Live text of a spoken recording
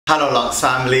Hello Lux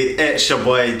family, it's your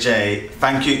boy Jay.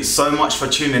 Thank you so much for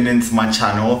tuning into my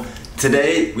channel.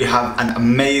 Today we have an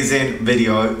amazing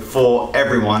video for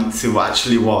everyone to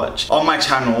actually watch. On my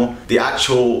channel, the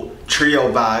actual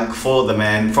trio bag for the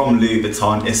men from Louis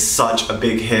Vuitton is such a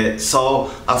big hit, so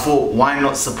I thought why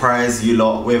not surprise you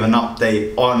lot with an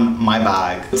update on my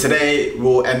bag. Today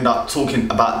we'll end up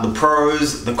talking about the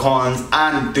pros, the cons,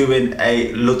 and doing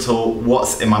a little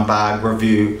what's in my bag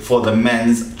review for the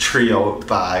men's trio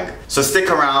bag. So stick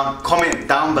around, comment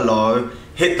down below,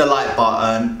 hit the like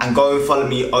button, and go follow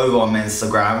me over on my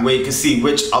Instagram where you can see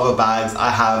which other bags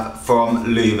I have from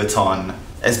Louis Vuitton.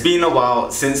 It's been a while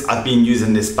since I've been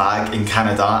using this bag in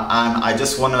Canada, and I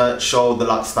just want to show the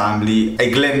Lux family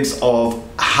a glimpse of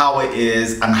how it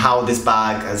is and how this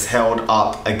bag has held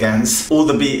up against all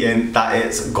the beating that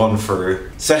it's gone through.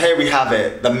 So here we have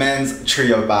it, the men's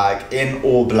trio bag in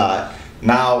all black.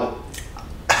 Now,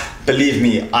 believe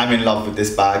me, I'm in love with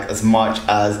this bag as much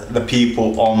as the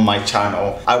people on my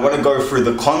channel. I want to go through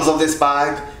the cons of this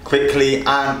bag quickly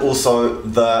and also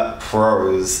the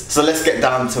pros. So let's get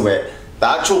down to it. The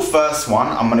actual first one,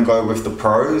 I'm gonna go with the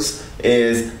pros,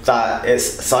 is that it's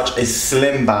such a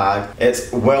slim bag.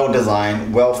 It's well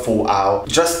designed, well thought out,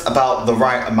 just about the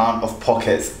right amount of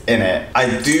pockets in it.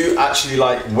 I do actually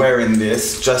like wearing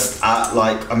this just at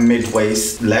like a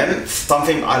mid-waist length.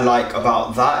 Something I like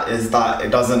about that is that it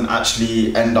doesn't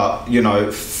actually end up, you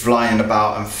know, flying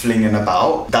about and flinging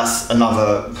about. That's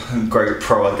another great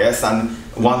pro, I guess. And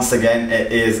once again,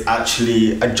 it is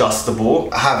actually adjustable.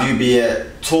 Have you be it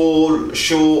tall,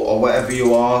 short, or whatever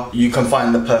you are, you can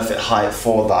find the perfect height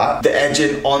for that. The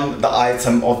edging on the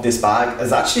item of this bag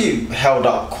has actually held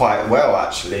up quite well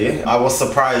actually. I was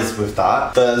surprised with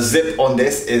that. The zip on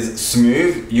this is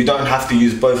smooth. You don't have to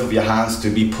use both of your hands to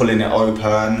be pulling it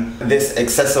open. This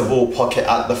accessible pocket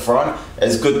at the front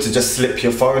is good to just slip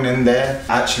your phone in there.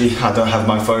 Actually, I don't have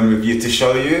my phone with you to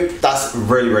show you. That's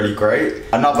really great.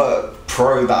 Another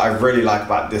pro that I really like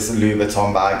about this Louis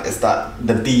Vuitton bag is that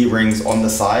the D-rings on the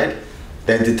side,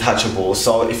 they're detachable.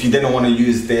 So if you didn't want to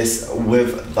use this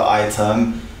with the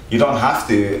item, you don't have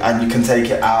to, and you can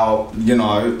take it out, you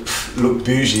know, look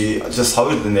bougie just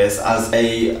holding this as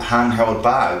a handheld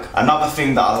bag. Another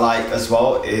thing that I like as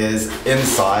well is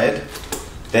inside,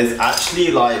 there's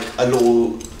actually like a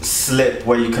little slip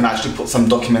where you can actually put some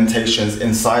documentations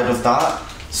inside of that.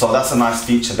 So that's a nice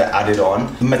feature they added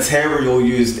on. The material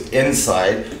used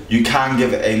inside, you can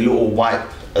give it a little wipe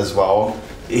as well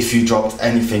if you dropped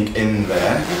anything in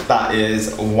there. That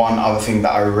is one other thing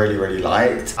that I really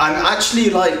liked. I'm actually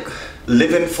like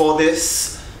living for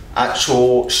this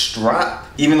actual strap.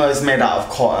 Even though it's made out of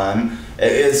cotton,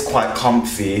 it is quite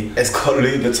comfy. It's got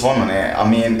Louis Vuitton on it. I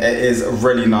mean, it is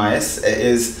really nice. It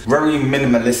is very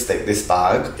minimalistic, this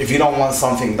bag. If you don't want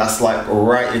something that's like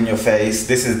right in your face,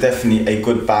 this is definitely a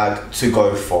good bag to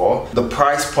go for. The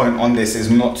price point on this is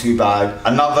not too bad.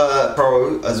 Another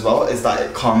pro as well is that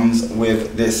it comes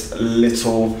with this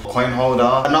little coin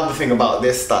holder. Another thing about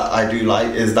this that I do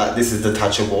like is that this is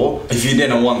detachable. If you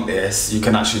didn't want this, you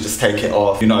can actually just take it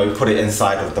off, you know, put it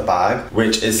inside of the bag,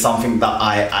 which is something that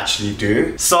I actually do.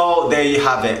 So there you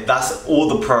have it. That's all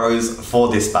the pros for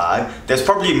this bag. There's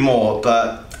probably more,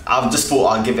 but I've just thought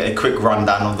I'll give it a quick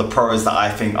rundown of the pros that I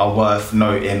think are worth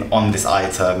noting on this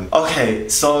item. Okay,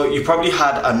 so you probably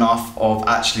had enough of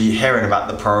actually hearing about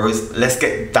the pros. Let's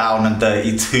get down and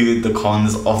dirty to the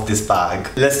cons of this bag.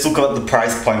 Let's talk about the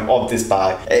price point of this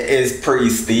bag. It is pretty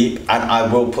steep, and I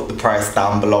will put the price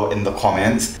down below in the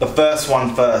comments. The first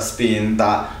one first being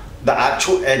that the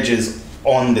actual edges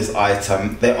on this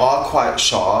item, they are quite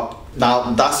sharp.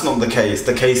 Now that's not the case.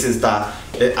 The case is that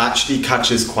it actually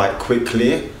catches quite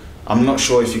quickly. I'm not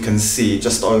sure if you can see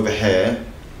just over here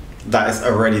that is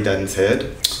already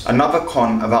dented. Another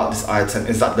con about this item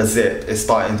is that the zip is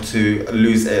starting to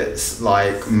lose its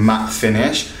like matte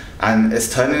finish, and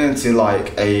it's turning into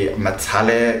like a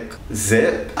metallic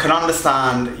zip. I can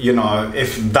understand, you know,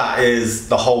 if that is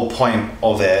the whole point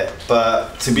of it,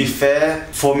 but to be fair,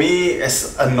 for me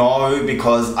it's a no,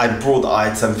 because I brought the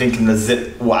item thinking the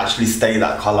zip will actually stay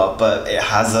that color, but it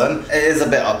hasn't. It is a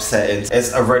bit upsetting.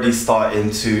 It's already starting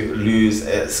to lose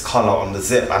its color on the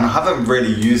zip, and I haven't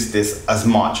really used this as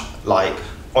much, like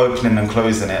opening and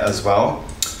closing it as well.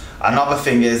 Another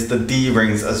thing is the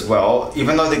D-rings as well.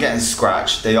 Even though they're getting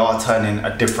scratched, they are turning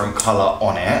a different color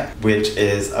on it, which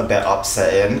is a bit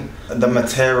upsetting. The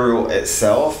material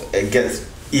itself, it gets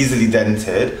easily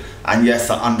dented, And yes,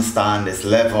 I understand it's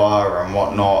leather and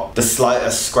whatnot. The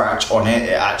slightest scratch on it,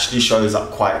 it actually shows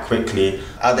up quite quickly.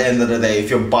 At the end of the day, if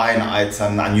you're buying an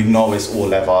item and you know it's all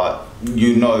leather,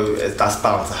 you know that's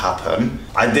bound to happen.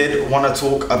 I did want to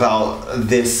talk about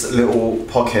this little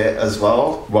pocket as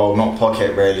well. Well, not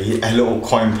pocket really, a little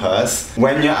coin purse.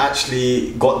 When you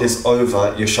actually got this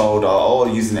over your shoulder or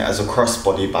using it as a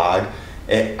crossbody bag,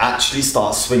 it actually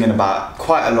starts swinging about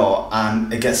quite a lot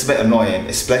and it gets a bit annoying,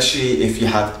 especially if you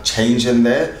have change in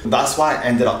there. That's why I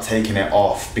ended up taking it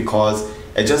off, because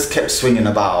it just kept swinging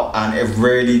about and it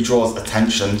really draws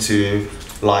attention to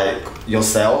like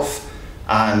yourself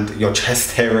and your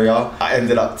chest area. I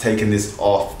ended up taking this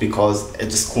off because it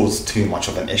just caused too much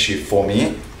of an issue for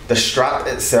me. The strap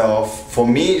itself, for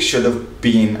me, should have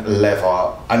been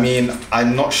leather. I mean,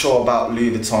 I'm not sure about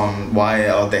Louis Vuitton. Why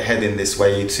are they heading this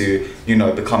way to, you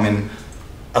know, becoming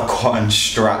a cotton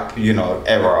strap, you know,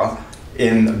 era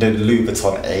in the Louis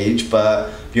Vuitton age?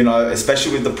 But, you know,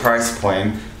 especially with the price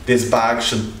point, this bag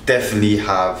should definitely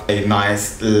have a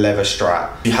nice leather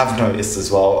strap. You have noticed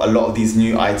as well, a lot of these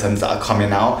new items that are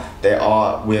coming out, they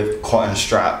are with cotton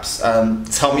straps.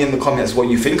 Tell me in the comments what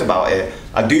you think about it.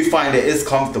 I do find it is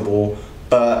comfortable,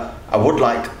 but I would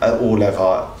like an all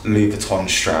leather Louis Vuitton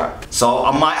strap. So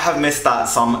I might have missed out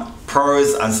some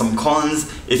pros and some cons.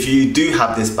 If you do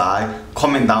have this bag,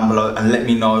 comment down below and let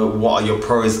me know what are your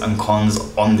pros and cons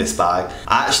on this bag.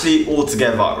 I actually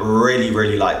altogether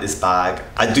really like this bag.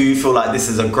 I do feel like this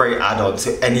is a great add-on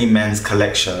to any men's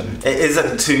collection. It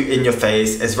isn't too in your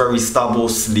face, it's very stubble,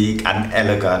 sleek and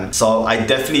elegant. So I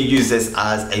definitely use this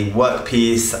as a work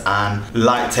piece and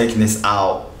like taking this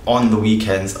out on the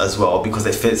weekends as well, because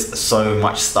it fits so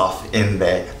much stuff in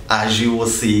there, as you will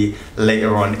see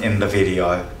later on in the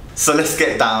video. So let's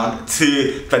get down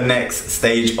to the next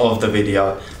stage of the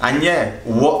video, and yeah,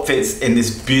 what fits in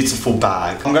this beautiful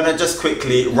bag. I'm gonna just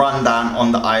quickly run down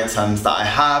on the items that I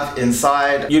have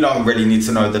inside. You don't really need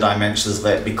to know the dimensions of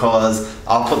it because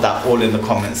I'll put that all in the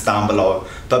comments down below.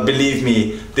 But believe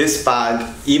me, this bag,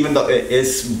 even though it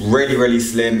is really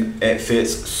slim, it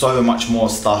fits so much more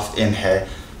stuff in here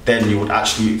than you would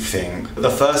actually think. The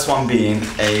first one being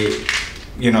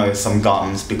some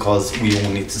gums, because we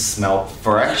all need to smell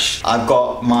fresh. I've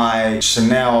got my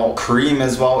Chanel cream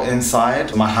as well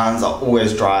inside. My hands are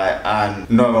always dry and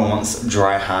no one wants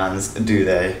dry hands, do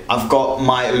they? I've got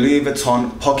my Louis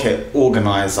Vuitton pocket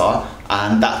organizer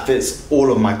and that fits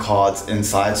all of my cards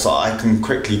inside, so I can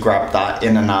quickly grab that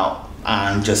in and out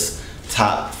and just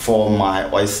tap for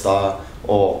my Oyster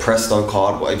or Presto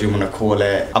card, whatever you want to call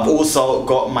it. I've also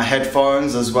got my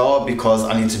headphones as well because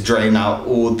I need to drain out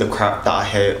all the crap that I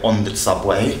hear on the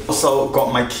subway. Also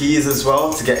got my keys as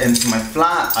well to get into my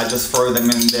flat. I just throw them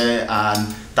in there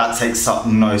and that takes up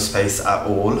no space at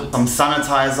all. Some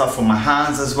sanitizer for my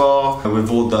hands as well. With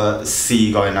all the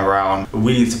sea going around,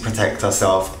 we need to protect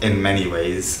ourselves in many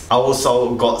ways. I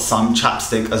also got some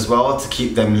chapstick as well to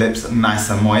keep them lips nice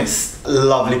and moist. A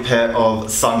lovely pair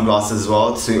of sunglasses as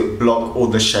well to block all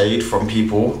the shade from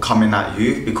people coming at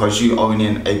you because you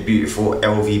owning a beautiful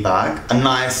LV bag. A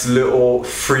nice little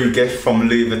free gift from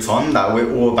Louis Vuitton that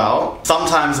we're all about.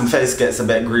 Sometimes my face gets a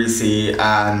bit greasy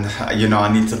and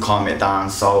I need to calm it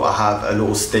down, so I have a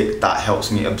little stick that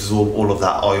helps me absorb all of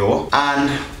that oil.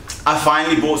 And I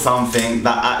finally bought something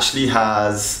that actually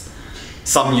has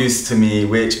some use to me,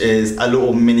 which is a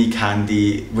little mini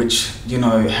candy, which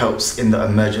helps in the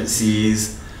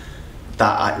emergencies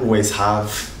that I always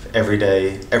have every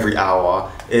day, every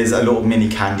hour. Is a little mini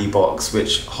candy box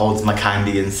which holds my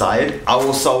candy inside. I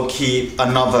also keep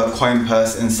another coin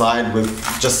purse inside with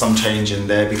just some change in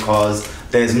there because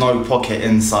there's no pocket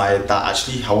inside that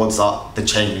actually holds up the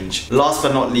change. Last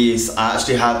but not least, I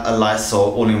actually have a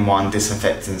Lysol all-in-one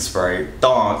disinfecting spray.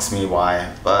 Don't ask me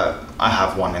why, but I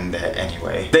have one in there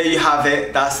anyway. There you have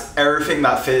it. That's everything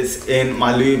that fits in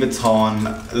my Louis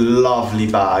Vuitton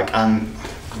lovely bag. And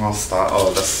I'll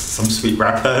start, that's some sweet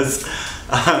wrappers.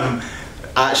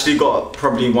 I actually got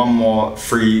probably one more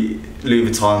free Louis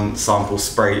Vuitton sample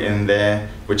spray in there,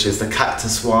 which is the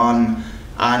cactus one.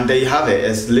 And there you have it.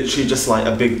 It's literally just like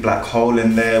a big black hole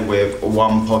in there with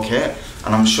one pocket.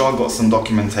 And I'm sure I got some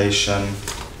documentation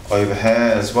over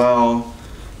here as well.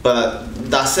 But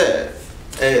that's it.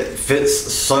 It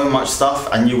fits so much stuff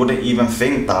and you wouldn't even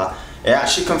think that. It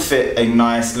actually can fit a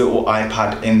nice little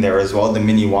iPad in there as well, the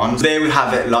mini one. There we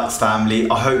have it, Lux family.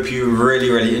 I hope you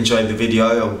really enjoyed the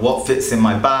video of what fits in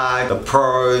my bag, the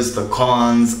pros, the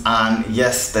cons, and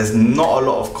yes, there's not a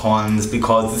lot of cons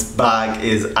because this bag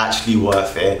is actually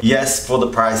worth it. Yes, for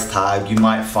the price tag, you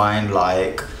might find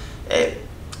like it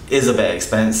is a bit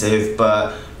expensive,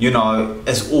 but You know,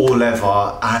 it's all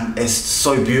leather and it's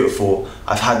so beautiful.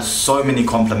 I've had so many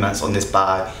compliments on this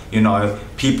bag. You know,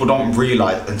 people don't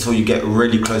realize until you get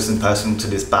really close and personal to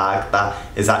this bag that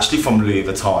is actually from Louis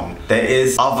Vuitton. There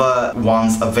is other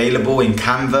ones available in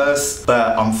canvas,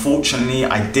 but unfortunately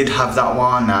I did have that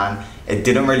one and it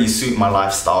didn't really suit my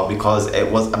lifestyle because it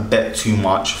was a bit too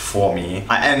much for me.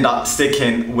 I end up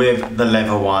sticking with the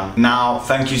leather one. Now,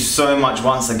 thank you so much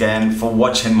once again for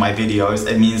watching my videos.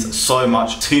 It means so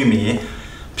much to me.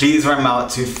 Please remember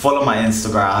to follow my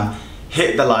Instagram,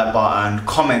 hit the like button,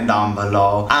 comment down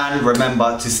below, and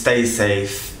remember to stay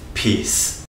safe. Peace.